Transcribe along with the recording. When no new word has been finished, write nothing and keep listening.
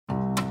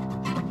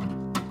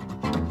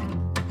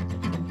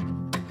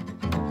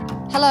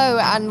Hello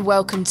and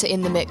welcome to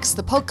In the Mix,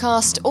 the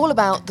podcast all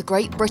about the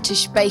Great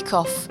British Bake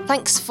Off.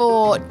 Thanks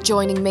for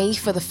joining me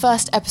for the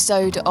first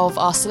episode of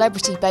our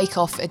Celebrity Bake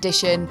Off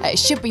edition. It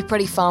should be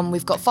pretty fun.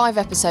 We've got 5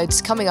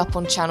 episodes coming up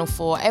on Channel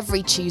 4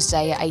 every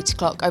Tuesday at 8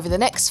 o'clock over the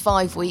next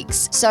 5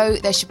 weeks. So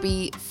there should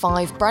be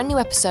 5 brand new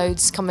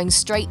episodes coming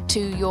straight to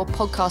your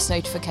podcast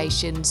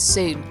notifications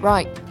soon.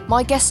 Right,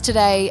 my guest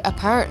today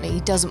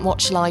apparently doesn't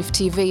watch live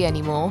TV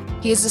anymore.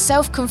 He is a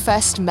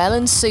self-confessed Mel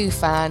and Sue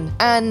fan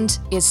and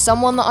is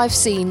someone that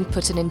I've seen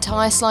put an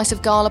entire slice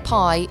of gala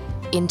pie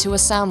into a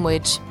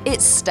sandwich.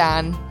 It's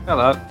Stan.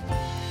 Hello.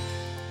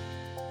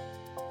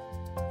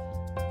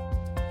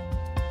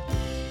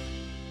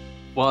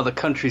 One of the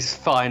country's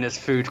finest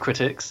food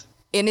critics.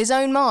 In his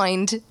own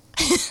mind.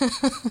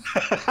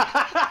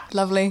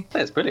 Lovely.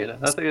 It's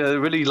brilliant. I think it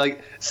really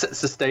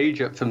sets the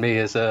stage up for me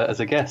as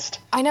a guest.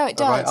 I know it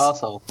does. Right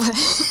arsehole.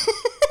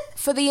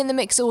 For the In the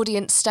Mix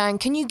audience, Stan,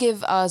 can you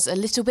give us a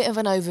little bit of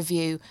an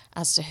overview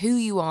as to who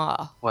you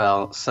are?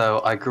 Well,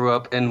 so I grew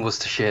up in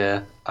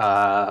Worcestershire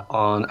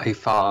on a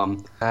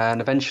farm,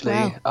 and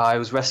eventually I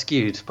was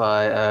rescued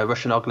by a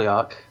Russian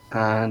oligarch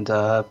and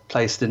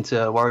placed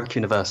into Warwick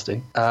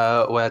University,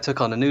 where I took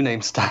on a new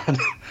name, Stan,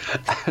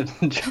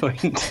 and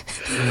joined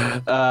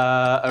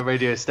a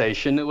radio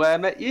station where I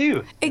met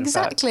you.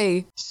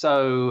 Exactly.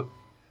 So,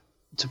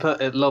 to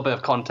put a little bit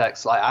of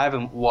context, I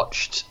haven't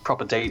watched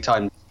proper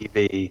daytime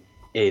TV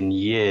in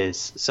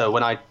years. So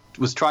when I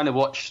was trying to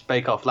watch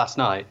Bake Off last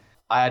night,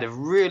 I had a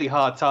really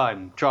hard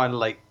time trying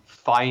to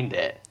find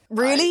it.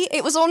 Really?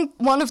 It was on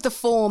one of the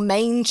 4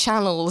 main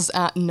channels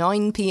at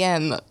 9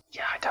 p.m.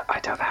 Yeah, I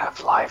don't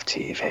have live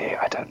TV.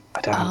 I don't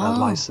have a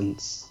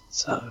license.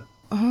 So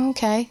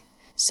okay.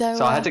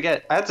 So I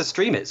had to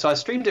stream it. So I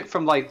streamed it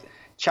from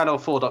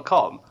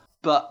channel4.com,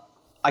 but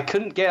I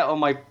couldn't get it on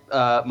my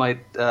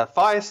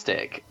Fire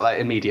Stick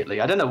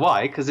immediately. I don't know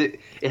why, because it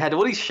had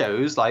all these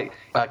shows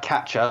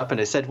Catch Up, and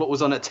it said what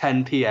was on at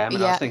 10 p.m.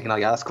 and I was thinking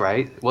that's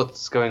great.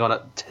 What's going on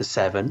at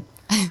 7?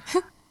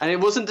 And it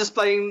wasn't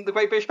displaying the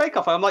Great British Bake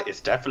Off. I'm like,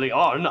 it's definitely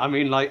on. I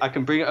mean, I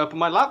can bring it up on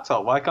my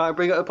laptop. Why can't I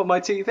bring it up on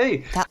my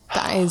TV?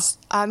 That is.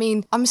 I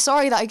mean, I'm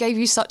sorry that I gave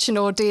you such an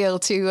ordeal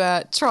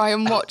to try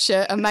and watch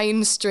a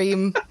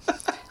mainstream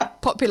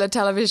popular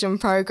television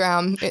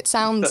programme. It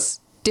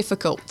sounds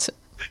difficult.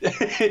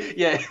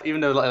 Yeah, even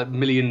though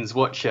millions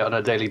watch it on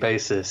a daily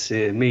basis,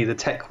 me, the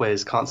tech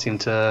whiz, can't seem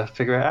to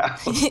figure it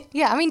out.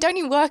 Yeah, I mean, don't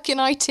you work in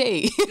IT?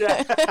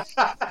 Yeah.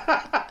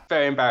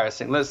 Very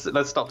embarrassing. Let's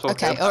stop talking.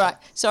 Okay, all right.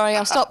 Sorry,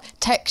 I'll stop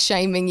tech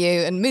shaming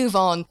you and move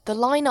on. The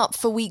lineup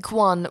for week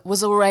 1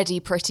 was already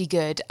pretty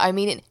good. I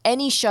mean,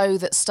 any show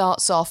that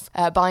starts off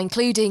by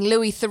including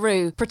Louis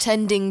Theroux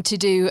pretending to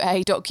do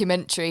a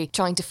documentary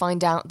trying to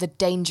find out the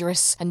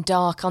dangerous and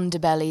dark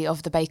underbelly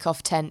of the Bake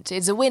Off tent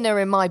is a winner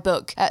in my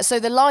book. So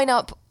the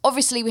lineup,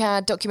 obviously we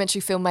had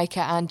documentary filmmaker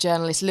and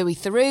journalist Louis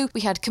Theroux,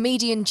 we had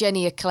comedian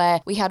Jenny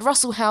Eclair, we had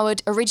Russell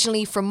Howard,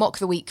 originally from Mock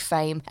the Week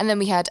fame, and then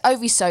we had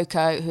Ovi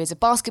Soko, who is a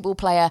basketball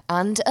player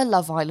and a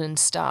Love Island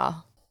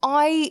star.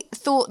 I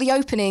thought the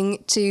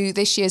opening to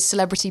this year's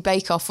Celebrity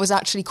Bake Off was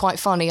actually quite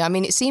funny. I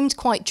mean, it seemed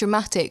quite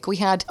dramatic. We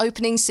had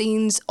opening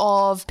scenes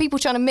of people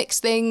trying to mix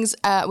things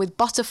with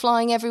butter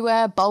flying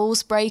everywhere,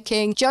 bowls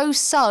breaking. Joe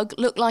Sugg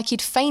looked like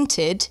he'd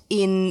fainted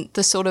in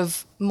the sort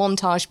of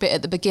montage bit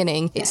at the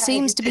beginning. It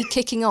seems to be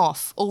kicking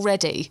off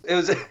already.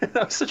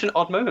 That was such an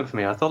odd moment for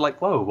me. I thought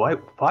whoa,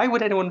 why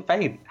would anyone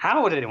faint?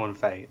 How would anyone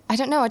faint? I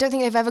don't know. I don't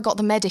think they've ever got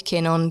the medic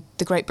in on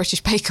the Great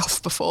British Bake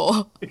Off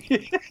before.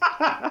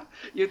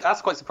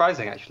 That's quite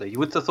surprising, actually. You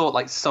would have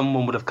thought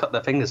someone would have cut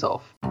their fingers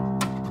off.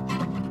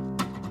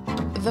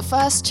 The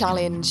first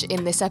challenge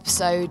in this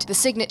episode, the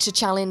signature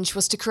challenge,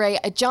 was to create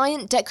a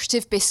giant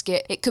decorative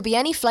biscuit. It could be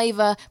any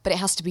flavour, but it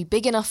has to be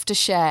big enough to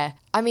share.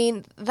 I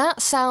mean,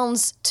 that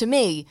sounds, to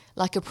me,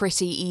 like a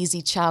pretty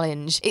easy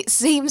challenge. It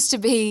seems to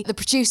be the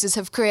producers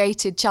have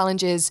created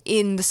challenges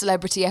in the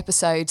celebrity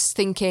episodes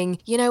thinking,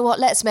 you know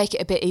what, let's make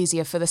it a bit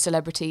easier for the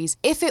celebrities.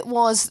 If it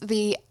was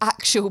the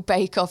actual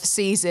Bake Off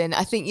season,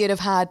 I think you'd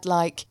have had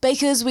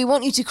bakers, we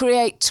want you to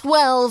create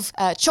 12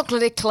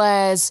 chocolate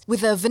eclairs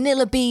with a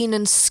vanilla bean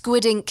and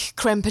squid ink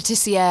creme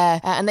patissiere,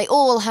 and they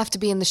all have to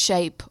be in the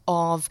shape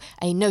of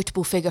a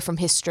notable figure from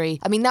history.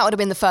 I mean, that would have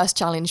been the first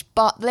challenge,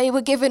 but they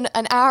were given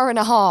an hour and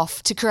a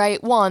half to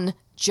create one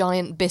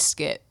giant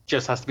biscuit.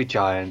 Just has to be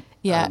giant.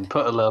 Yeah. And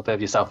put a little bit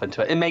of yourself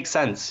into it. It makes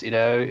sense, you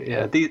know.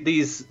 Yeah,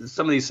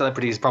 some of these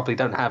celebrities probably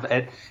don't have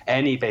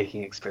any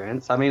baking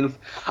experience. I mean,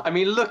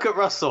 look at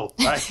Russell,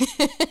 right?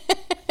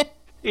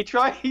 He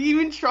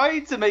even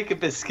tried to make a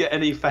biscuit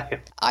and he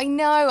failed. I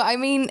know. I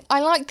mean,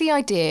 I like the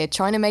idea,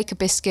 trying to make a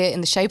biscuit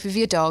in the shape of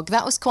your dog.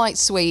 That was quite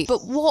sweet.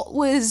 But what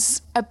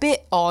was a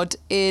bit odd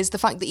is the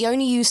fact that he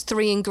only used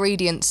 3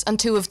 ingredients and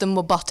 2 of them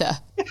were butter.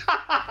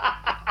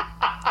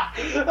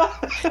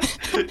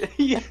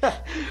 Yeah.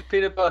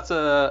 Peanut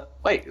butter,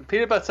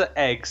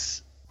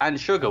 eggs, and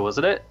sugar,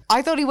 wasn't it?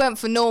 I thought he went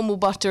for normal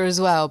butter as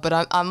well,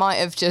 but I might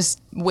have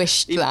just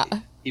wished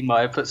that. He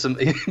might have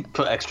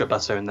put extra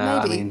butter in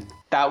there. Maybe. I mean,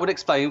 that would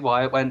explain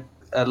why it went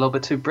a little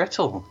bit too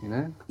brittle, you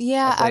know?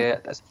 Yeah.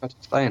 That's hard to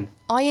explain.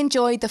 I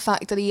enjoyed the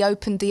fact that he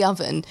opened the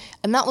oven,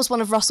 and that was one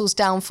of Russell's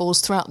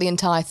downfalls throughout the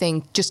entire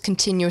thing, just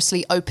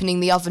continuously opening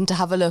the oven to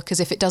have a look as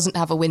if it doesn't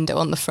have a window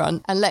on the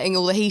front and letting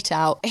all the heat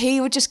out.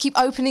 He would just keep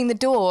opening the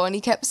door and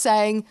he kept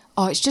saying,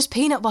 "Oh, it's just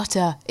peanut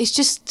butter. It's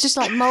just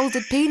like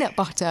moulded peanut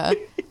butter."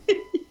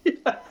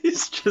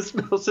 It's just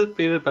melted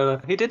peanut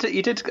butter. He did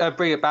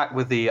bring it back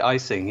with the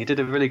icing. He did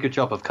a really good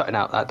job of cutting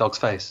out that dog's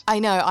face. I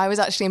know, I was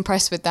actually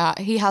impressed with that.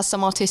 He has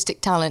some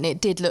artistic talent.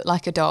 It did look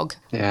like a dog.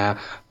 Yeah,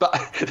 but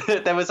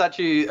there was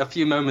actually a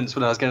few moments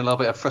when I was getting a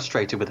little bit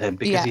frustrated with him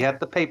because he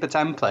had the paper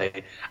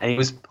template and he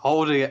was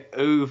holding it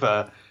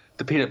over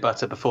the peanut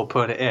butter before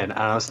putting it in, and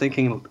I was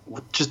thinking,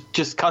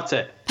 just cut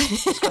it.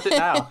 Just cut it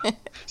now.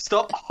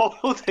 Stop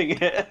holding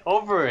it,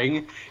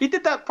 hovering. He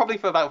did that probably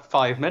for about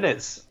 5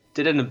 minutes.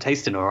 Did end up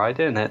tasting all right,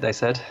 didn't it, they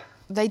said?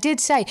 They did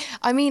say.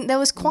 I mean, there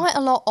was quite a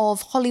lot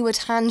of Hollywood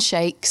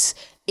handshakes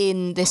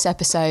in this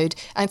episode,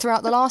 and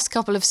throughout the last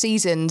couple of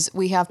seasons,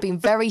 we have been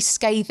very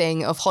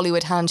scathing of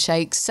Hollywood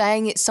handshakes,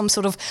 saying it's some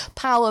sort of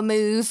power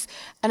move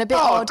and a bit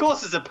odd. Of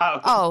course it's a power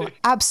move. Oh,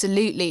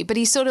 absolutely. But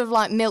he sort of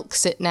like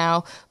milks it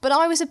now. But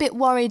I was a bit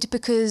worried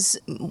because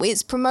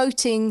it's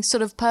promoting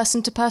sort of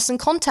person-to-person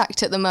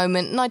contact at the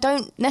moment, and I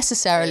don't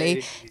necessarily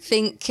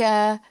think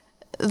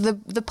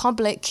the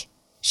public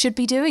should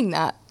be doing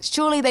that.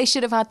 Surely they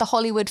should have had the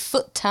Hollywood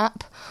foot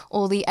tap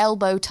or the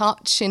elbow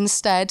touch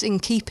instead, in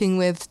keeping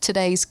with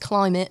today's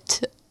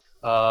climate.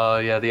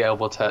 Yeah, the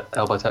elbow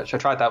touch. I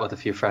tried that with a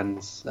few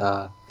friends.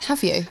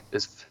 Have you?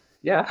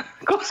 Yeah,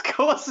 of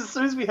course. As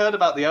soon as we heard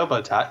about the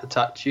elbow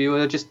touch,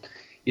 you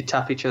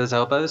tap each other's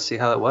elbows, see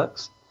how it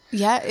works.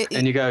 Yeah.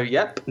 And you go,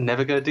 yep,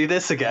 never going to do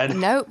this again.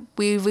 No,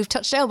 we've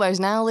touched elbows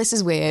now. This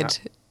is weird.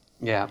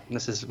 Yeah,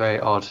 this is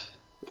very odd.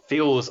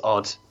 Feels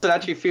odd. It doesn't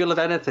actually feel of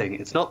anything.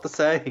 It's not the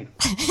same.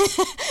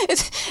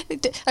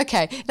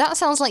 Okay, that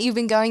sounds like you've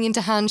been going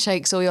into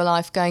handshakes all your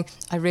life going,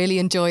 I really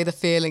enjoy the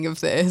feeling of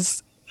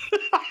this.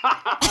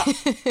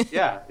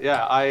 Yeah.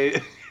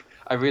 I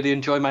really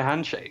enjoy my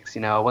handshakes.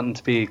 You know, I want them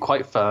to be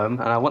quite firm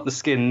and I want the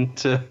skin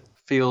to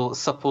feel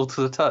supple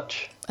to the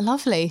touch.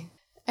 Lovely.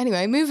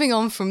 Anyway, moving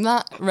on from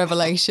that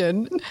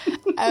revelation.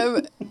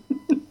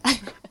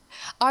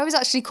 I was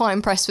actually quite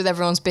impressed with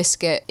everyone's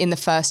biscuit in the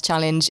first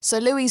challenge. So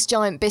Louis'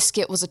 giant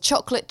biscuit was a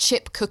chocolate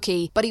chip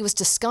cookie, but he was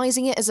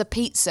disguising it as a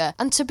pizza.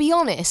 And to be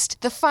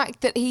honest, the fact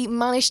that he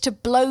managed to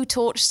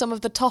blowtorch some of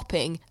the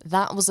topping,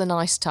 that was a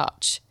nice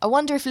touch. I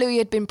wonder if Louis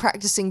had been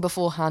practicing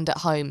beforehand at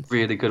home.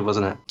 Really good,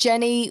 wasn't it?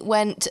 Jenny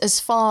went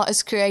as far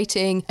as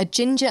creating a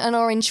ginger and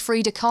orange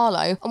Frida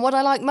Kahlo. And what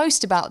I like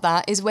most about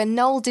that is when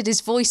Noel did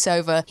his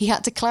voiceover, he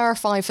had to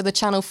clarify for the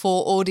Channel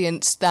 4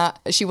 audience that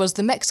she was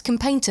the Mexican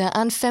painter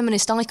and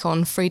feminist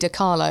icon Frida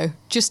Kahlo,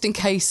 just in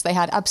case they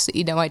had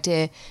absolutely no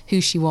idea who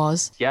she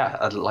was.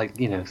 Yeah,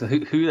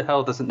 who the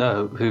hell doesn't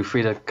know who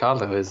Frida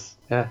Kahlo is?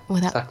 Yeah,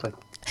 exactly.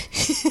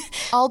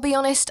 I'll be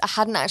honest, I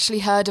hadn't actually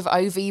heard of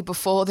Ovi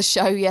before the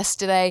show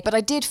yesterday, but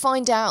I did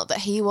find out that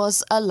he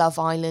was a Love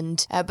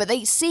Island. But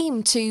they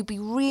seem to be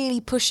really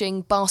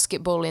pushing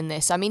basketball in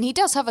this. I mean, he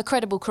does have a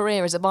credible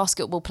career as a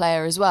basketball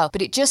player as well,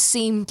 but it just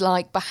seemed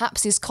like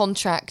perhaps his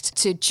contract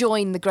to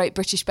join the Great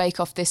British Bake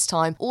Off this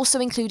time also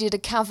included a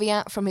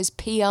caveat from his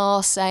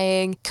PR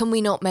saying, can we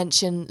not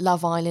mention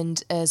Love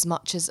Island as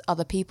much as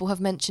other people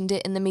have mentioned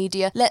it in the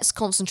media? Let's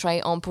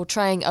concentrate on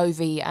portraying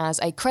Ovi as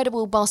a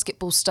credible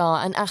basketball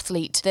star and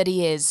athlete that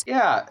he is.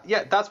 Yeah,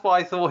 that's what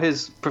I thought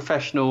his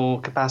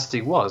professional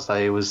capacity was.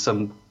 That he was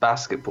some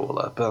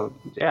basketballer. But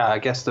yeah, I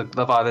guess the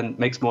Love Island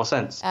makes more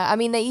sense. I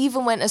mean, they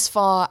even went as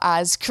far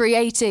as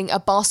creating a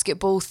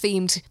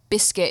basketball-themed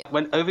biscuit.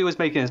 When Ovi was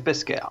making his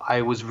biscuit,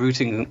 I was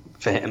rooting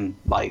for him,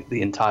 like,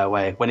 the entire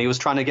way. When he was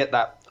trying to get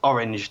that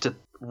orange to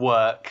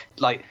work,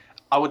 like,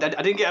 I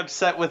didn't get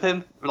upset with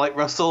him, like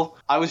Russell.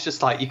 I was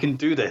just like, you can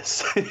do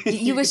this.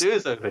 You can do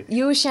this, Ovi.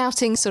 You were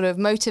shouting sort of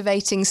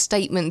motivating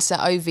statements at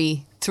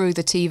Ovi through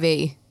the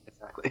TV.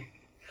 Exactly.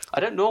 I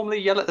don't normally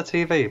yell at the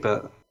TV,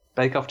 but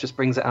Bake Off just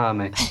brings it out of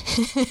me.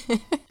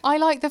 I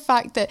like the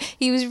fact that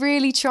he was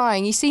really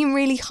trying. He seemed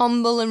really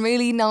humble and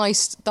really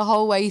nice the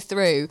whole way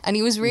through. And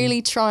he was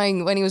really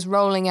trying when he was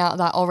rolling out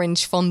that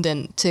orange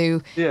fondant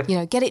to,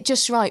 get it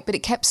just right. But it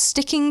kept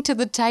sticking to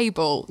the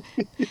table.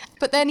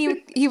 But then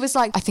he was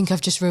like, I think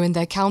I've just ruined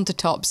their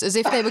countertops, as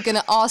if they were going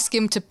to ask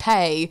him to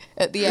pay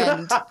at the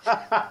end.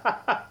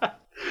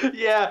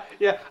 Yeah,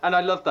 and I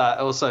love that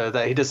also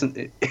that he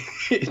doesn't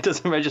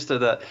register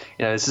that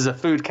this is a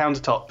food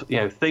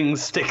countertop.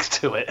 Things stick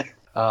to it.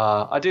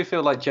 I do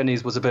feel like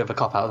Jenny's was a bit of a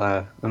cop out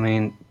there. I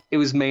mean, it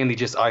was mainly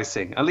just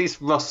icing. At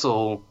least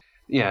Russell,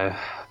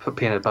 put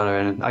peanut butter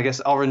in. I guess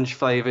orange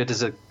flavored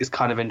is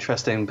kind of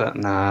interesting, but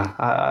nah,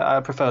 I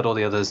preferred all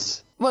the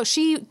others. Well,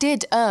 she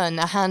did earn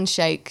a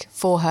handshake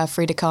for her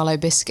Frida Kahlo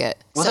biscuit.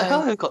 Was it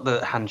her who got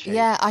the handshake?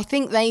 Yeah, I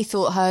think they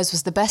thought hers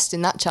was the best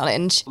in that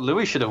challenge.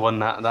 Louis should have won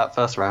that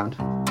first round.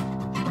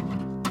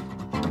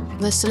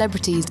 The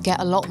celebrities get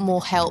a lot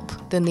more help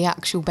than the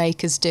actual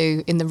bakers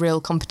do in the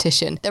real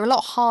competition. They're a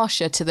lot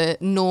harsher to the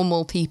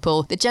normal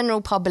people. The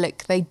general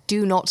public, they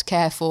do not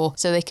care for,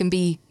 so they can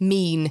be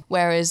mean,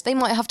 whereas they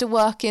might have to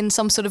work in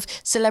some sort of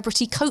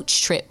celebrity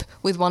coach trip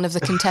with one of the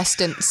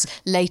contestants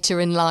later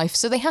in life,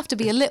 so they have to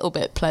be a little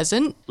bit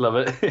pleasant. Love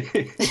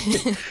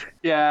it.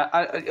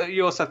 Yeah,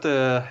 you also have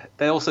to.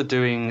 They're also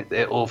doing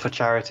it all for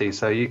charity,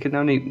 so you can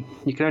only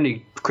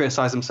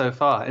criticize them so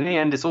far. In the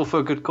end, it's all for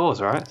a good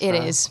cause, right? It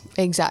is,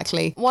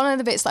 exactly. One of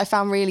the bits that I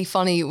found really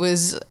funny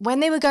was when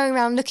they were going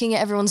around looking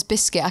at everyone's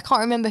biscuit. I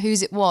can't remember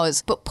whose it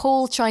was, but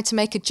Paul tried to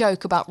make a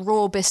joke about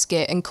raw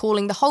biscuit and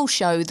calling the whole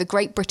show the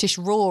Great British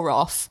Raw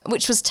Off,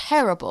 which was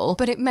terrible.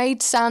 But it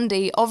made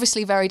Sandy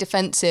obviously very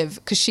defensive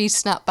because she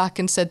snapped back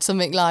and said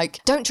something like,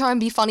 "Don't try and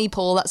be funny,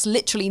 Paul. That's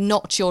literally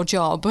not your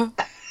job."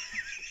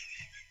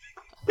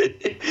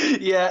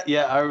 Yeah,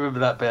 I remember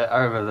that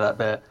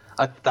bit.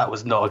 That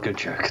was not a good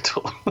joke at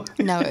all.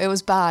 No, it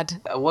was bad.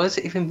 What does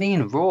it even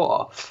mean,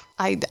 raw?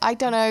 I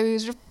don't know. It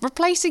was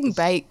replacing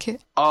bake.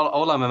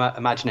 All I'm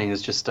imagining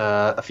is just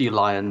a few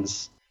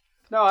lions.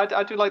 No,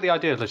 I do like the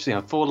idea of just,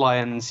 4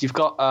 lions. You've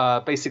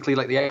got basically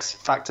like the X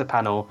Factor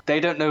panel. They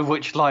don't know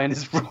which lion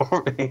is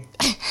roaring.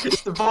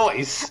 It's the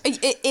voice.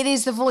 It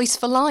is the voice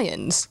for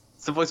lions.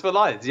 It's the voice for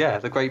lions, yeah.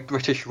 The Great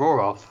British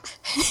Roar Off.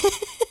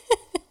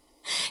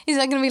 Is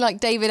that going to be like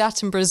David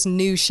Attenborough's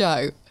new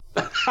show?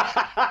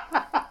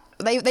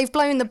 They've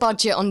blown the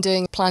budget on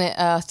doing Planet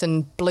Earth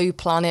and Blue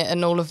Planet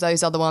and all of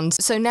those other ones.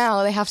 So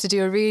now they have to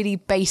do a really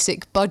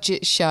basic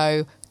budget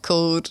show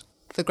called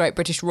The Great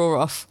British Roar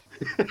Off.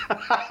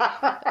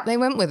 They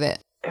went with it.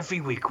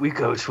 Every week we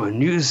go to a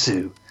new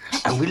zoo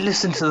and we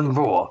listen to them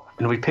roar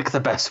and we pick the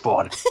best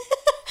one.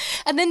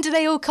 And then do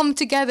they all come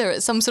together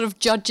at some sort of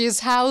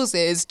judges'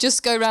 houses,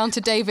 just go round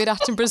to David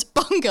Attenborough's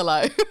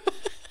bungalow?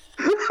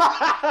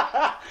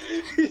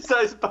 So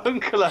it's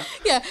bungalow.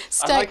 Yeah,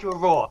 I like your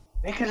roar.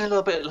 Make it a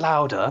little bit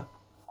louder.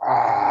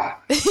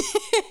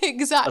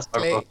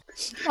 Exactly.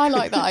 I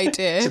like that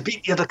idea. To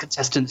beat the other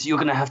contestants, you're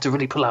going to have to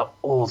really pull out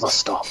all the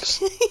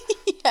stops.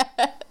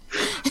 Yeah.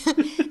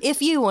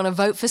 If you want to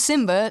vote for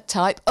Simba,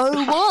 type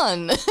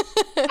 01.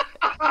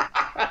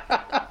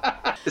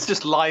 It's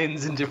just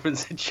lions in different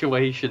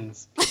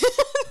situations.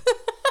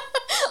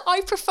 I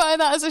prefer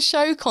that as a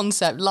show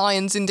concept,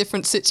 lions in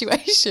different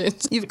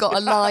situations. You've got a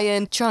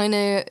lion trying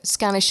to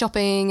scan his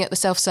shopping at the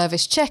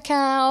self-service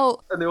checkout.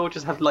 And they all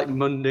just have like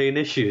mundane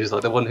issues,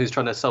 like the one who's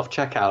trying to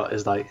self-checkout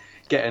is like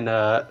getting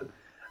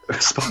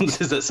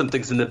responses that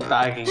something's in the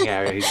bagging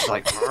area. He's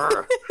like,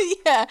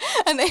 yeah,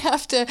 and they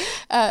have to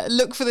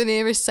look for the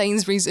nearest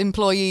Sainsbury's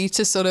employee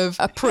to sort of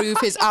approve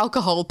his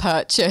alcohol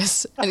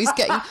purchase. And he's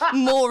getting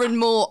more and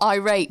more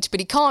irate, but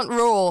he can't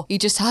roar. He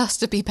just has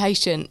to be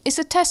patient. It's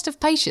a test of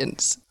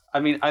patience. I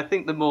mean, I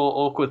think the more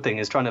awkward thing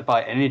is trying to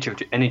buy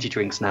energy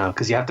drinks now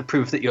because you have to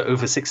prove that you're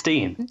over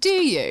 16. Do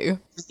you?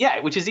 Yeah,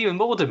 which is even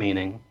more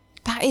demeaning.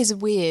 That is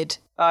weird.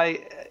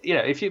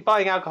 If you're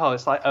buying alcohol,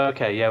 it's like,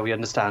 okay, yeah, we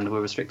understand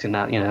we're restricting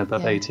that,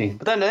 above 18.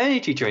 But then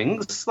energy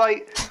drinks,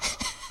 like,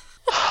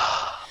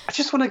 I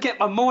just want to get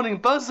my morning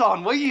buzz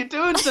on. What are you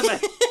doing to me?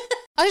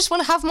 I just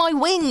want to have my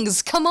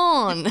wings. Come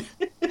on.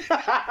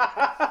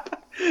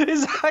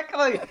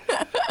 Exactly.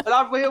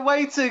 And we're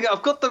waiting.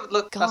 I've got the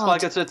look. God. That's why I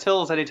go to the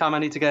tills anytime I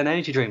need to get an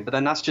energy drink. But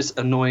then that's just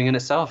annoying in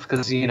itself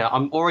because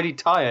I'm already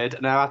tired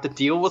and I have to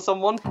deal with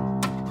someone.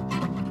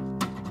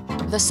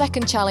 The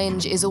second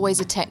challenge is always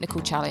a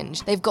technical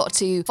challenge. They've got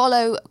to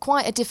follow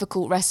quite a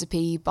difficult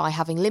recipe by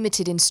having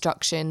limited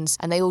instructions,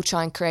 and they all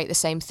try and create the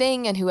same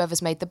thing, and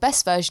whoever's made the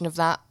best version of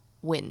that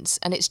wins,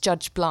 and it's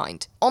judged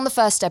blind. On the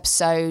first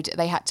episode,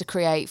 they had to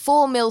create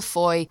 4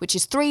 mille-feuilles, which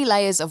is 3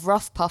 layers of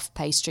rough puff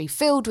pastry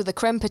filled with a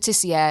creme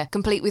pâtissière,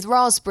 complete with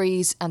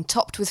raspberries and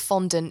topped with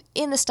fondant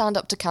in the Stand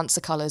Up to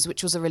Cancer colours,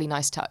 which was a really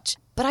nice touch.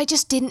 But I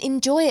just didn't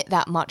enjoy it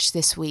that much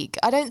this week.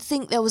 I don't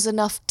think there was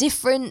enough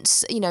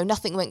difference.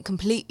 Nothing went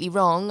completely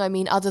wrong. I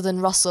mean, other than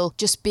Russell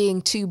just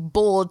being too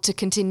bored to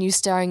continue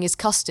stirring his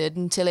custard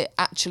until it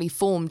actually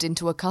formed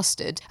into a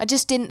custard. I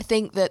just didn't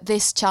think that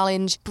this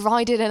challenge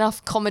provided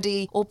enough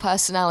comedy or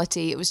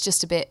personality. It was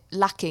just a bit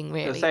lacking,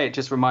 really. I was gonna say, it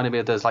just reminded me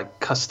of those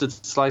custard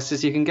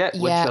slices you can get,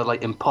 which are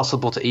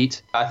impossible to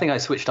eat. I think I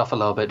switched off a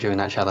little bit during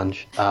that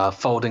challenge.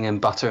 Folding in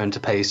butter into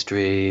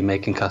pastry,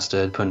 making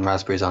custard, putting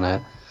raspberries on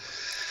it.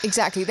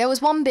 Exactly. There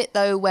was one bit,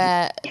 though,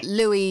 where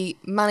Louis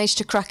managed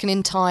to crack an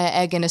entire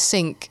egg in a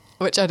sink,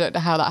 which I don't know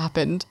how that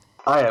happened.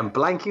 I am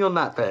blanking on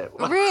that bit.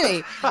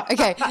 Really?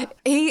 Okay.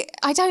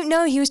 I don't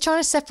know. He was trying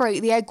to separate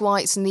the egg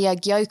whites and the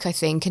egg yolk, I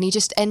think, and he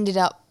just ended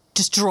up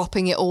just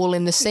dropping it all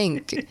in the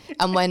sink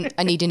and went,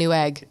 I need a new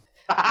egg.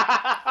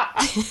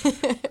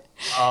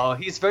 Oh,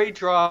 he's very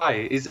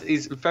dry.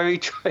 He's very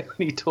dry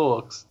when he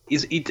talks.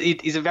 He's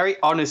a very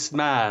honest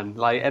man.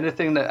 Like,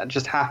 anything that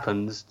just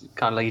happens,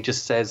 kind of like he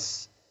just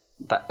says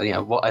that,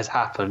 what has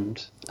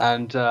happened.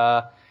 And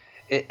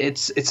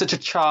it's such a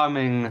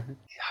charming...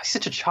 He's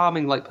such a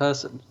charming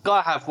person. You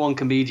gotta have one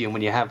comedian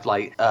when you have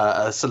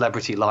a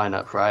celebrity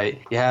lineup,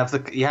 right? You have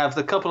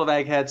the couple of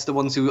eggheads, the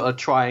ones who are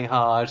trying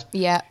hard.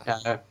 Yeah.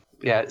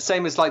 Yeah,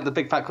 same as like the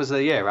Big Fat Quiz of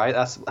the Year, right?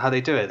 That's how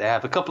they do it. They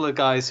have a couple of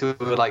guys who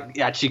are like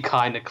actually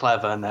kind of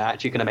clever and they're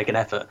actually going to make an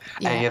effort.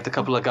 Yeah. And you have the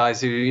couple of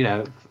guys who, you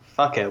know,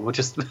 fuck it, we'll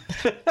just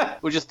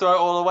we'll just throw it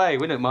all away.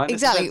 We don't mind.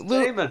 Exactly.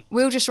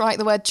 We'll just write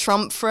the word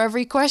Trump for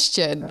every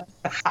question.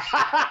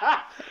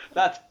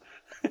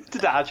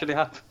 Did that actually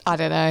happen? I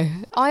don't know.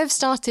 I have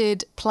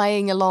started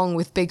playing along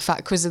with Big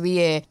Fat Quiz of the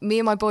Year. Me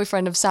and my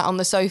boyfriend have sat on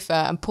the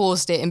sofa and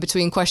paused it in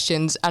between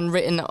questions and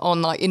written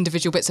on like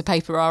individual bits of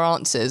paper our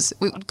answers.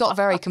 We got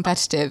very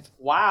competitive.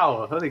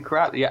 Wow, holy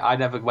crap. Yeah, I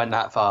never went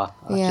that far.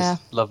 I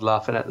just love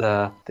laughing at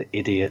the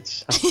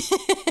idiots.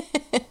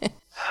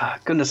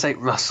 Goodness sake,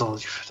 Russell,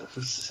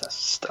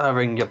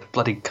 stirring your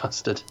bloody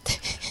custard.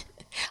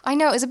 I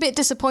know, it was a bit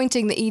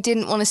disappointing that he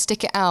didn't want to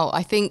stick it out.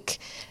 I think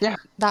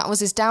that was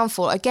his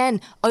downfall.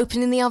 Again,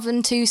 opening the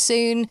oven too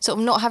soon, sort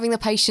of not having the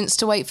patience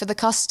to wait for the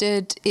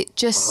custard, it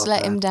just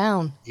let him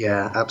down.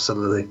 Yeah,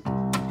 absolutely.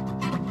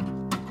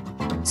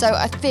 So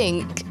I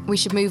think we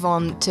should move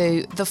on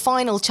to the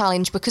final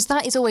challenge, because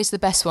that is always the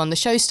best one. The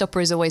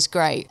showstopper is always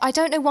great. I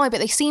don't know why, but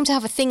they seem to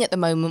have a thing at the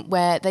moment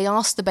where they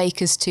ask the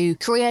bakers to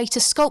create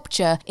a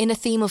sculpture in a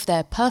theme of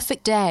their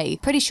perfect day.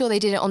 Pretty sure they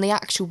did it on the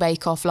actual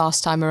Bake Off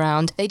last time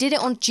around. They did it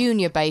on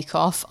Junior Bake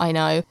Off, I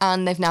know,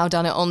 and they've now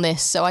done it on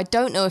this. So I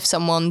don't know if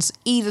someone's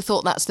either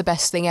thought that's the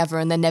best thing ever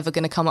and they're never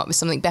going to come up with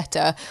something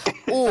better,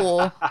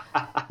 or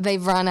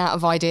they've ran out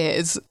of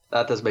ideas.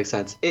 That does make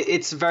sense.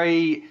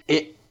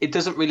 It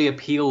doesn't really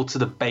appeal to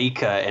the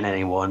baker in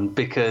anyone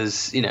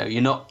because, you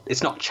know,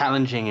 it's not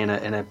challenging in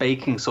a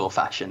baking sort of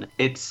fashion.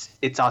 It's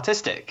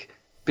artistic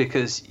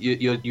because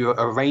you're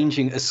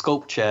arranging a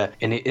sculpture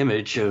in the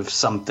image of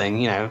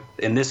something, you know,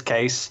 in this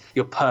case,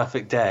 your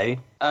perfect day.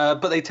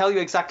 But they tell you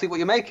exactly what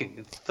you're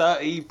making.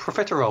 30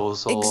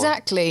 profiteroles.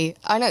 Exactly.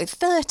 I know.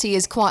 30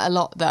 is quite a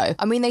lot, though.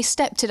 I mean, they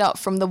stepped it up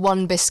from the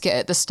one biscuit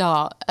at the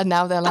start, and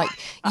now they're like,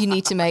 you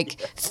need to make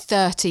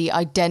 30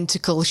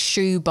 identical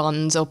shoe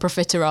buns or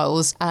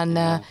profiteroles.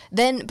 And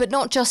then, but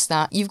not just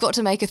that, you've got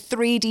to make a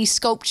 3D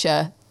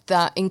sculpture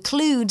that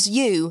includes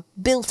you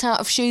built out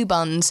of shoe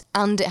buns,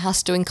 and it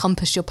has to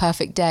encompass your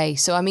perfect day.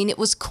 So, I mean, it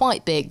was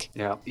quite big.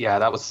 Yeah,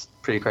 that was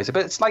pretty crazy.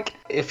 But it's like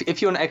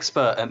if you're an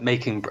expert at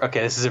making...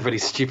 Okay, this is a really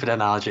stupid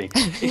analogy.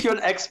 If you're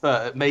an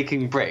expert at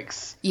making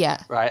bricks,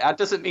 right, that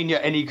doesn't mean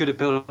you're any good at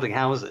building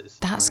houses.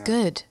 That's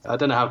good. I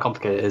don't know how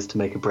complicated it is to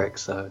make a brick,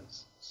 so...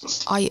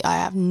 I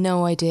have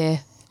no idea.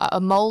 A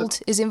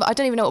mould is I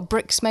don't even know what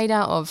brick's made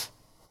out of.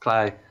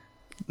 Clay.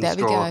 There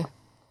we go.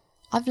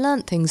 I've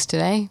learnt things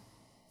today.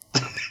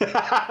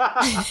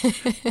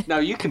 Now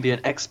you can be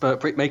an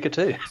expert brick maker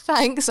too.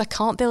 Thanks. I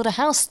can't build a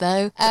house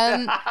though.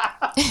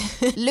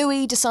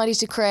 Louis decided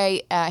to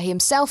create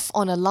himself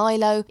on a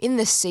lilo in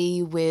the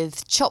sea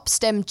with chopped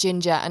stemmed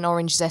ginger and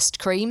orange zest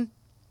cream.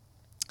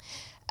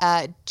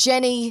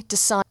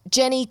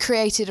 Jenny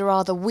created a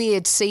rather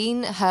weird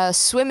scene, her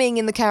swimming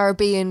in the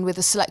Caribbean with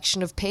a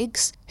selection of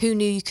pigs. Who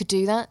knew you could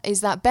do that?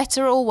 Is that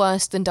better or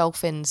worse than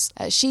dolphins?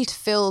 She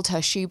filled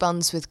her shoe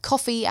buns with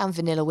coffee and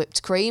vanilla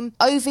whipped cream.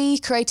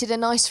 Ovi created a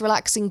nice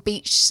relaxing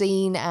beach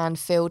scene and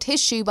filled his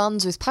shoe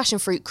buns with passion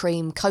fruit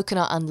cream,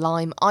 coconut and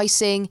lime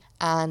icing.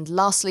 And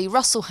lastly,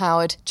 Russell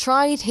Howard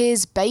tried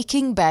his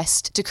baking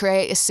best to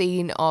create a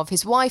scene of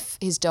his wife,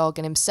 his dog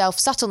and himself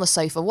sat on the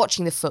sofa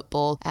watching the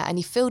football, and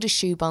he filled his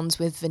shoe buns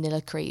with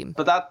vanilla cream.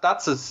 But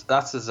that's as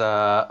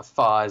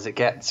far as it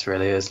gets,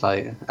 really.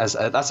 That's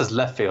as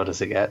left field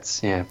as it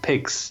gets. Yeah,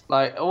 pigs,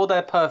 like all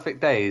their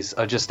perfect days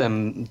are just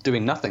them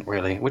doing nothing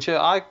really, which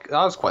I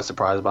was quite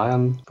surprised by.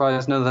 I'm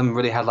surprised none of them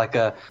really had like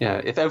a, you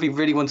know, if Ovi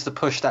really wanted to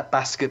push that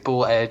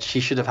basketball edge, he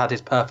should have had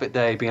his perfect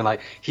day being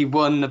like he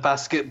won the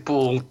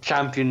basketball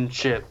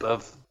championship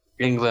of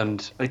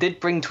England. They did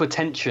bring to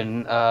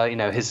attention,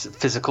 his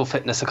physical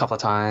fitness a couple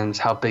of times,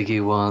 how big he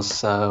was.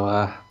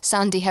 So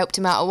Sandy helped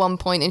him out at one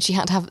point, and she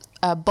had to have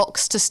a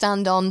box to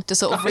stand on to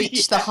sort of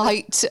reach the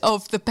height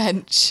of the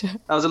bench.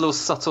 That was a little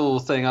subtle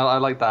thing. I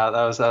like that.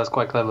 That was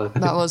quite clever.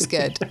 That was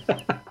good.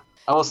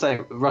 I will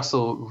say,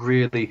 Russell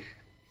really.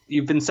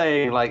 You've been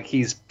saying like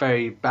he's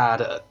very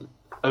bad at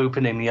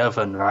opening the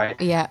oven, right?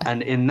 Yeah.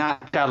 And in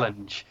that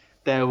challenge,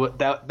 there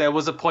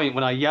was a point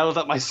when I yelled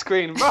at my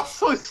screen,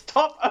 Russell,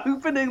 stop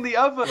opening the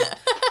oven!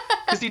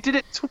 Because he did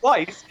it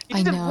twice.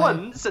 He did it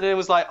once, and it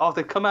was like, oh,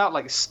 they've come out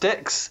like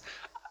sticks.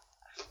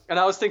 And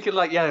I was thinking,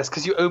 like, yeah, it's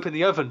because you open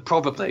the oven,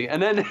 probably. And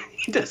then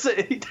he does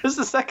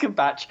the second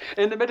batch.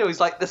 In the middle, he's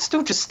like, there's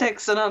still just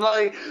sticks. And I'm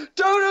like,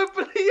 don't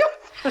open the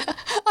oven.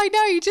 I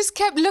know, you just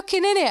kept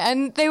looking in it.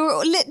 And they were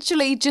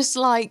literally just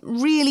like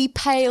really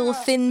pale,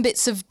 thin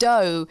bits of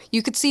dough.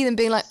 You could see them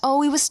being like, oh,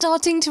 we were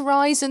starting to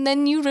rise and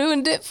then you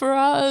ruined it for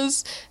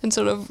us. And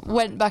sort of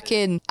went back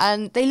in.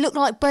 And they looked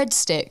like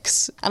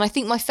breadsticks. And I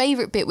think my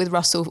favourite bit with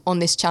Russell on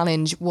this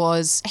challenge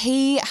was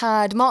he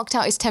had marked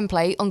out his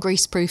template on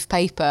greaseproof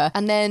paper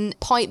and then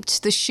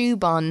piped the shoe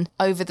bun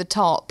over the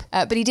top,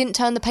 but he didn't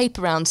turn the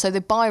paper around, so the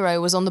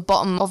biro was on the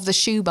bottom of the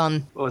shoe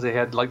bun. What was it? He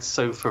had like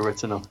sofa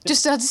written on.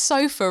 Just had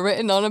sofa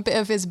written on a bit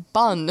of his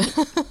bun.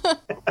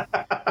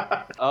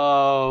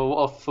 Oh,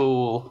 what a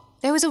fool.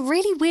 There was a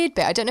really weird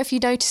bit, I don't know if you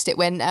noticed it,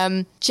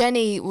 when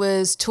Jenny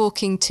was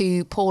talking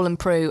to Paul and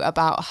Prue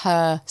about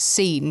her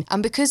scene.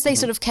 And because they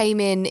sort of came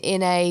in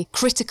a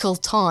critical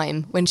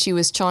time when she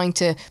was trying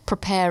to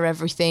prepare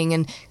everything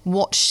and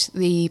watch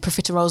the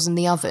profiteroles in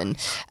the oven,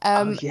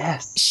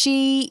 yes.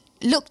 she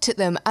looked at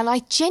them, and I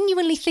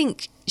genuinely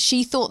think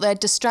she thought they'd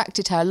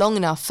distracted her long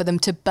enough for them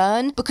to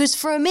burn, because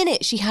for a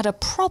minute she had a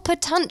proper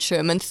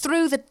tantrum and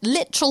threw the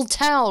literal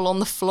towel on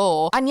the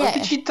floor. And Why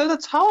did she throw the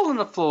towel on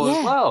the floor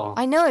as well?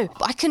 I know,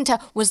 but I couldn't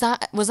tell. Was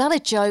that a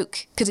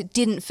joke? Because it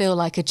didn't feel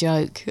like a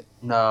joke.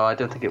 No, I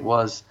don't think it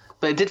was.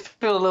 But it did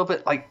feel a little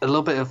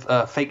bit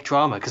of fake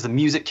drama, because the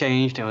music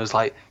changed and it was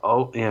like,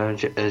 oh,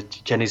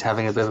 Jenny's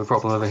having a bit of a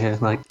problem over here,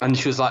 like, and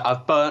she was like,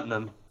 I've burnt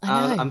them.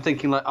 And I'm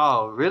thinking like,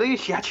 oh, really?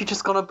 She actually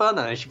just gonna burn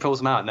them? And she pulls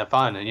them out and they're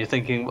fine. And you're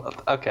thinking, well,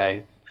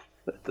 okay,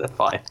 they're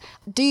fine.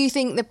 Do you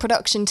think the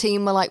production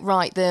team were like,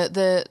 right,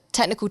 the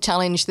technical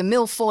challenge, the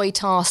millefeuille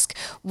task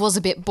was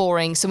a bit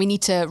boring, so we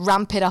need to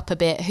ramp it up a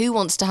bit. Who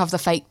wants to have the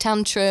fake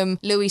tantrum?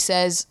 Louis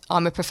says,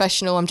 I'm a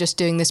professional, I'm just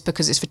doing this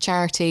because it's for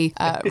charity.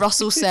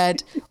 Russell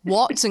said,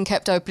 what? And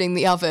kept opening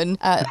the oven.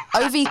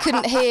 Ovi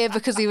couldn't hear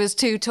because he was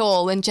too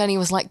tall, and Jenny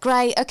was like,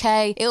 great,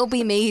 okay, it'll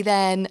be me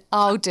then,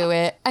 I'll do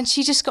it. And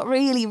she just got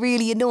really,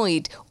 really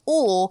annoyed.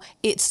 Or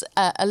it's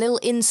a little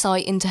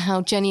insight into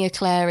how Jenny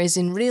Eclair is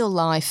in real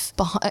life,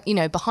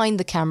 behind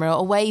the camera,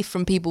 away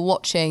from people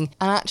watching,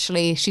 and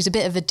actually she's a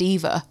bit of a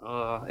diva.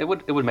 It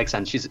would make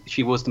sense.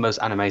 She was the most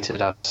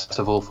animated out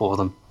of all four of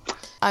them.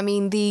 I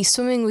mean, the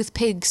swimming with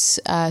pigs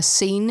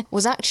scene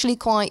was actually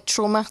quite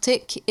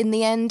traumatic in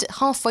the end.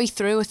 Halfway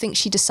through, I think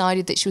she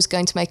decided that she was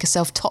going to make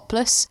herself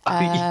topless,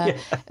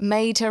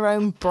 made her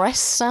own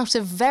breasts out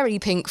of very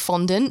pink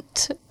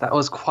fondant. That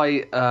was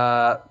quite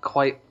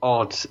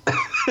odd.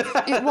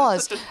 It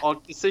was. Such an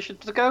odd decision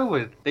to go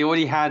with. They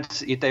already had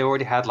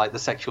like the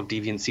sexual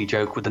deviancy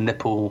joke with the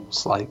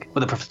nipples, like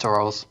with the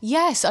profiteroles.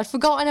 Yes, I'd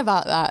forgotten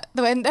about that.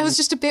 There was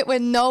just a bit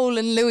when Noel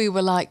and Louis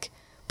were like,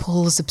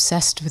 Paul's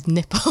obsessed with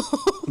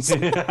nipples.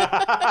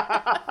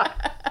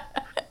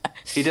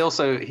 He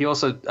also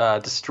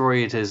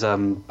destroyed his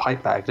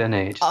pipe bag, didn't he?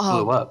 It just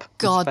blew up.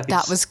 God,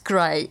 that was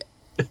great.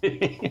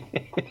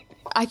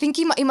 I think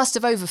he must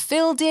have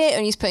overfilled it,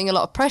 and he's putting a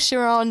lot of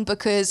pressure on,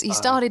 because he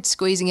started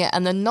squeezing it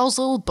and the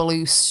nozzle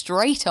blew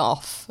straight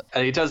off.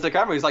 And he turns to the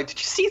camera, he's like, did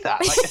you see that?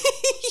 Like,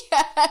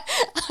 yeah,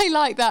 I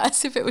like that,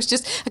 as if it was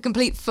just a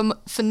complete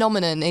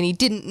phenomenon and he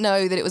didn't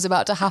know that it was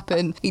about to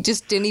happen. He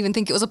just didn't even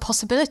think it was a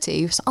possibility.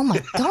 He was like, oh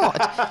my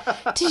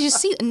God, did you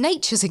see that?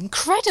 Nature's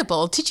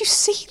incredible. Did you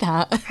see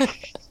that?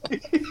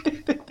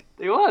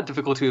 They were had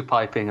difficulty with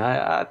piping.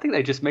 I think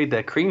they just made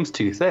their creams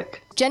too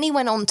thick. Jenny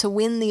went on to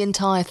win the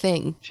entire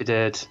thing. She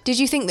did. Did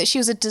you think that she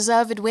was a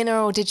deserved winner,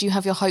 or did you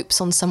have your hopes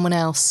on someone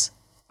else?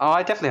 Oh,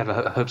 I definitely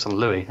had hopes on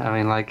Louis. I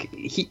mean, like,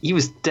 he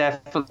was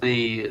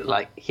definitely,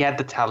 like, he had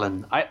the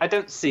talent. I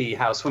don't see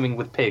how Swimming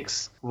with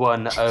Pigs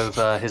won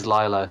over his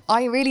Lilo.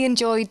 I really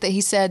enjoyed that he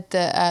said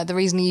that the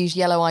reason he used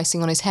yellow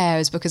icing on his hair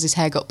is because his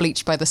hair got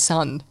bleached by the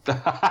sun.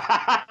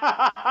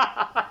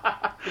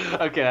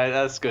 Okay,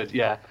 that's good,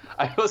 yeah.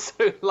 I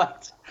also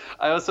liked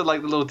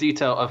the little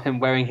detail of him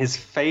wearing his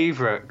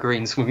favourite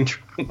green swimming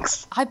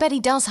trunks. I bet he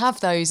does have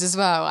those as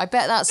well. I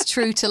bet that's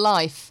true to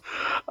life.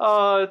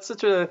 Oh, it's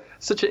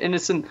such an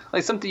innocent,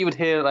 like something you would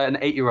hear like an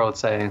 8-year-old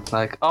saying,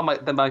 like, oh,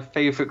 they're my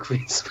favourite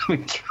green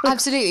swimming trunks.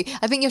 Absolutely.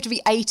 I think you have to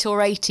be 8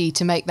 or 80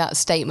 to make that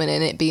statement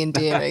and it be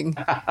endearing.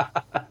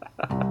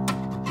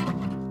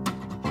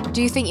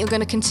 Do you think you're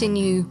going to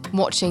continue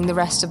watching the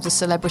rest of the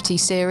Celebrity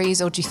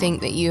series, or do you think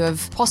that you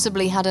have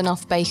possibly had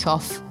enough Bake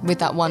Off with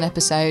that one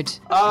episode?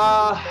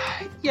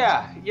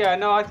 Yeah.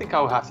 No, I think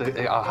I'll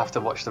have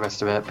to watch the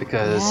rest of it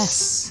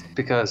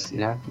because you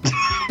know.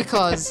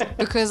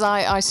 because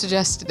I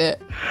suggested it.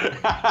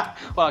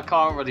 Well, I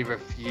can't really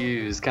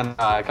refuse, can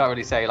I? I can't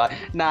really say like,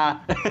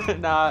 nah,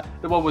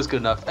 the one was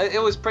good enough.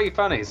 It was pretty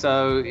funny,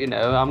 so you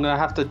know, I'm gonna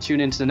have to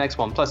tune into the next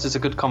one. Plus, it's a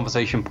good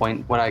conversation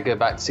point when I go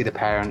back to see the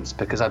parents,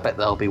 because I bet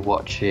they'll be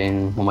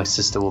watching, or my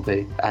sister will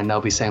be, and they'll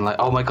be saying like,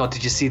 oh my God,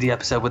 did you see the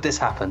episode where this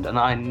happened? And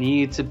I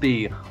need to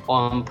be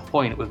on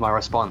point with my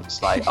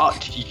response, like, oh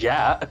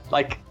yeah,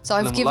 like. So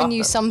I've given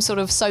you some sort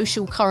of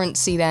social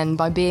currency then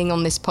by being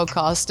on this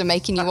podcast and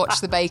making you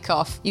watch the Bake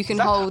Off. You can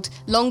hold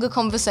longer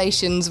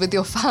conversations with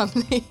your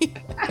family.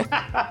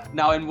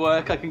 Now in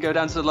work, I can go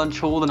down to the lunch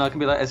hall and I can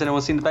be like, has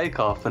anyone seen the Bake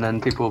Off? And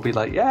then people will be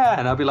like, yeah.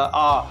 And I'll be like,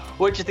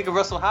 what did you think of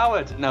Russell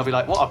Howard? And they'll be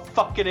like, what a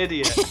fucking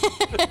idiot.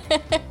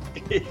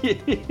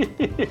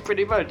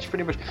 Pretty much.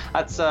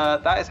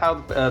 That is how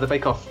the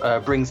Bake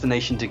Off brings the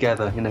nation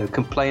together. You know,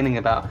 complaining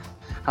about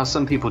how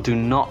some people do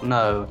not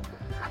know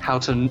how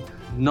to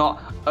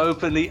not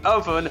open the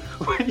oven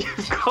when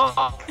you've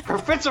got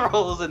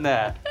profiteroles in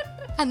there.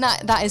 And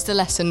that is the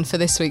lesson for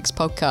this week's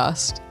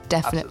podcast,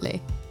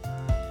 definitely. Absolutely.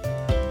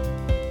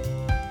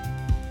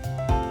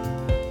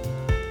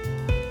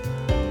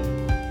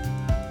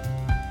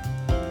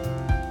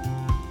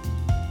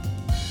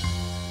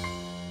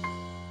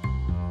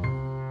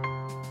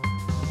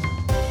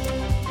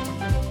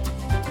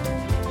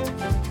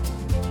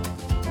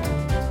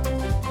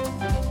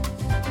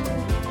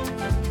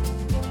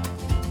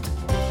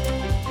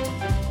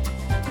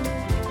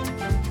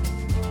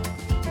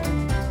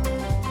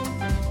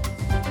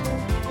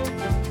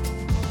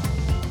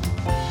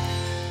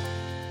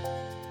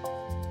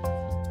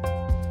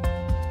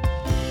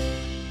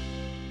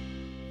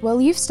 Well,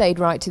 you've stayed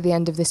right to the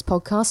end of this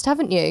podcast,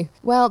 haven't you?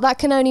 Well, that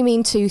can only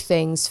mean two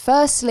things.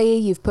 Firstly,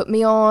 you've put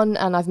me on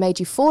and I've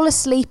made you fall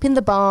asleep in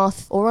the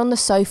bath or on the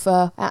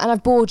sofa, and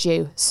I've bored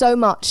you so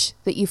much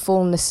that you've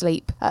fallen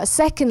asleep.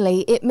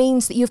 Secondly, it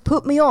means that you've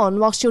put me on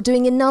whilst you're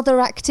doing another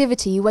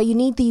activity where you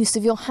need the use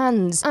of your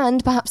hands,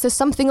 and perhaps there's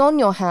something on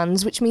your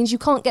hands which means you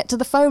can't get to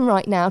the phone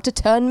right now to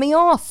turn me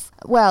off.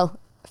 Well,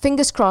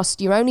 fingers crossed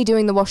you're only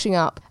doing the washing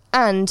up,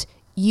 and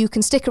you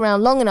can stick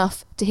around long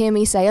enough to hear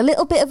me say a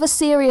little bit of a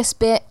serious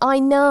bit. I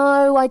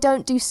know I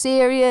don't do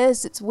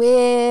serious, it's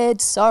weird,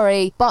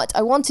 sorry. But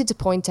I wanted to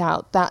point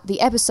out that the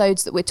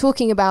episodes that we're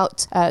talking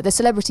about, the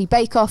Celebrity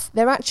Bake Off,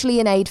 they're actually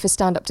an aid for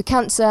Stand Up to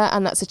Cancer,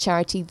 and that's a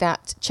charity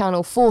that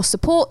Channel 4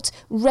 support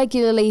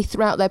regularly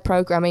throughout their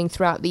programming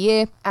throughout the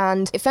year.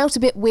 And it felt a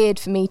bit weird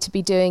for me to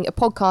be doing a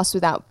podcast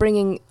without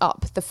bringing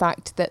up the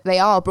fact that they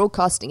are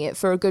broadcasting it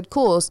for a good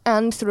cause,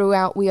 and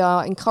throughout we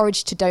are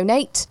encouraged to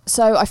donate.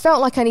 So I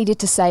felt like I needed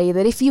to say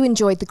that if you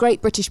enjoyed the Great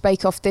British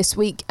Bake Off this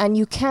week and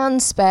you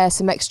can spare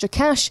some extra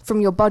cash from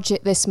your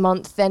budget this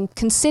month, then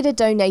consider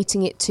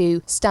donating it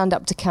to Stand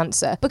Up to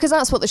Cancer, because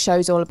that's what the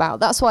show's all about.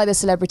 That's why the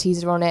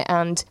celebrities are on it,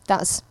 and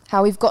that's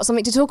how we've got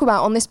something to talk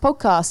about on this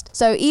podcast.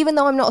 So even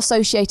though I'm not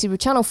associated with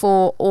Channel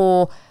 4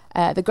 or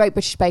the Great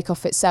British Bake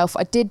Off itself,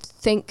 I did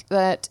think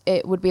that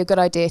it would be a good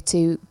idea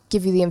to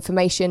give you the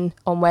information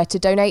on where to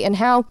donate and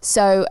how.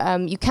 So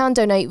you can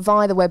donate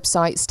via the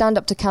website Stand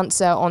Up to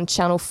Cancer on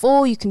Channel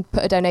 4. You can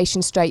put a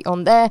donation straight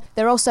on there.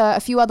 There are also a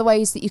few other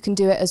ways that you can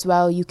do it as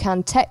well. You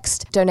can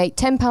donate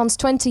 £10,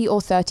 £20 or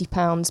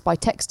 £30 by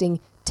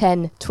texting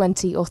 10,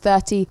 20 or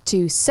 30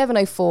 to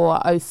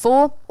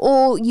 70404,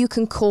 or you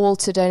can call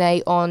to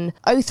donate on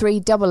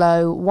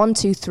 0300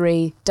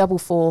 123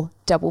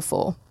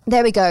 4444.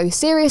 There we go.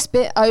 Serious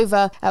bit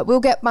over. We'll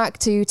get back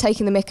to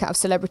taking the mick out of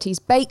celebrities'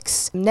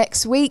 bakes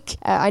next week.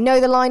 I know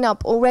the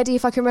lineup already,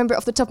 if I can remember it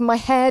off the top of my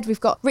head. We've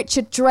got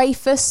Richard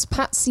Dreyfuss,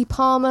 Patsy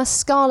Palmer,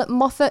 Scarlett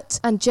Moffat,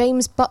 and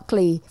James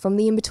Buckley from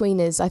The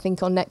Inbetweeners, I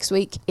think, on next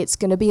week. It's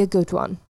going to be a good one.